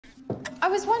I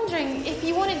was wondering if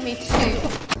you wanted me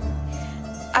to.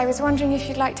 I was wondering if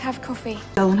you'd like to have coffee.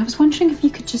 Oh, and I was wondering if you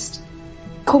could just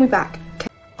call me back.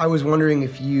 I was wondering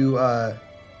if you, I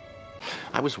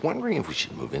was wondering if we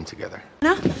should move in together.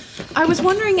 I was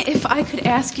wondering if I could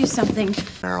ask you something.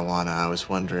 Marijuana, I was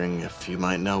wondering if you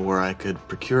might know where I could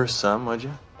procure some, would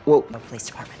you? well, No police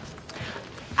department.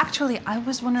 Actually, I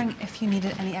was wondering if you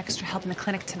needed any extra help in the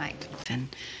clinic tonight.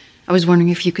 And I was wondering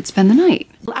if you could spend the night.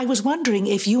 I was wondering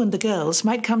if you and the girls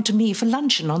might come to me for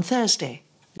luncheon on Thursday.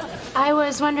 I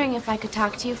was wondering if I could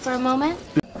talk to you for a moment.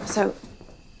 So,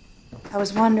 I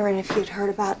was wondering if you'd heard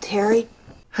about Terry.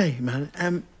 Hey,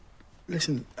 man,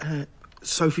 listen,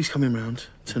 Sophie's coming round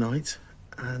tonight,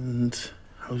 and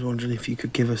I was wondering if you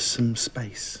could give us some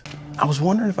space. I was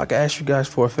wondering if I could ask you guys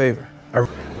for a favor.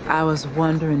 I was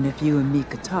wondering if you and me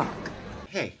could talk.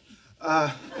 Hey,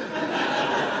 I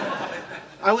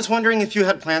was wondering if you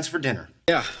had plans for dinner.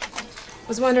 I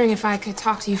was wondering if I could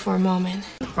talk to you for a moment.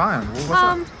 Fine, what's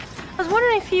up? I was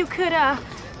wondering if you could,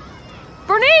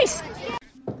 Bernice!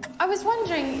 I was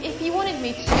wondering if you wanted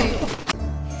me to.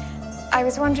 I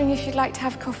was wondering if you'd like to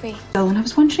have coffee. Oh, and I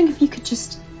was wondering if you could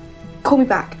just call me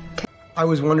back. I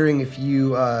was wondering if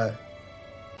you,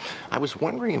 I was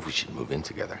wondering if we should move in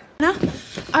together.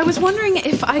 I was wondering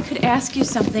if I could ask you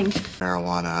something.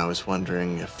 Marijuana, I was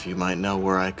wondering if you might know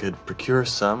where I could procure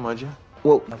some, would you?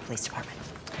 well, No police department.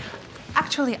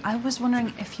 Actually, I was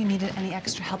wondering if you needed any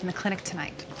extra help in the clinic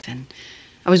tonight. And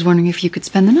I was wondering if you could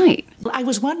spend the night. I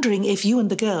was wondering if you and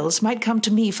the girls might come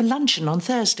to me for luncheon on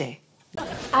Thursday.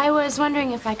 I was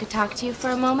wondering if I could talk to you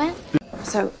for a moment.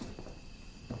 So,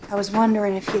 I was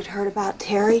wondering if you'd heard about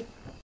Terry.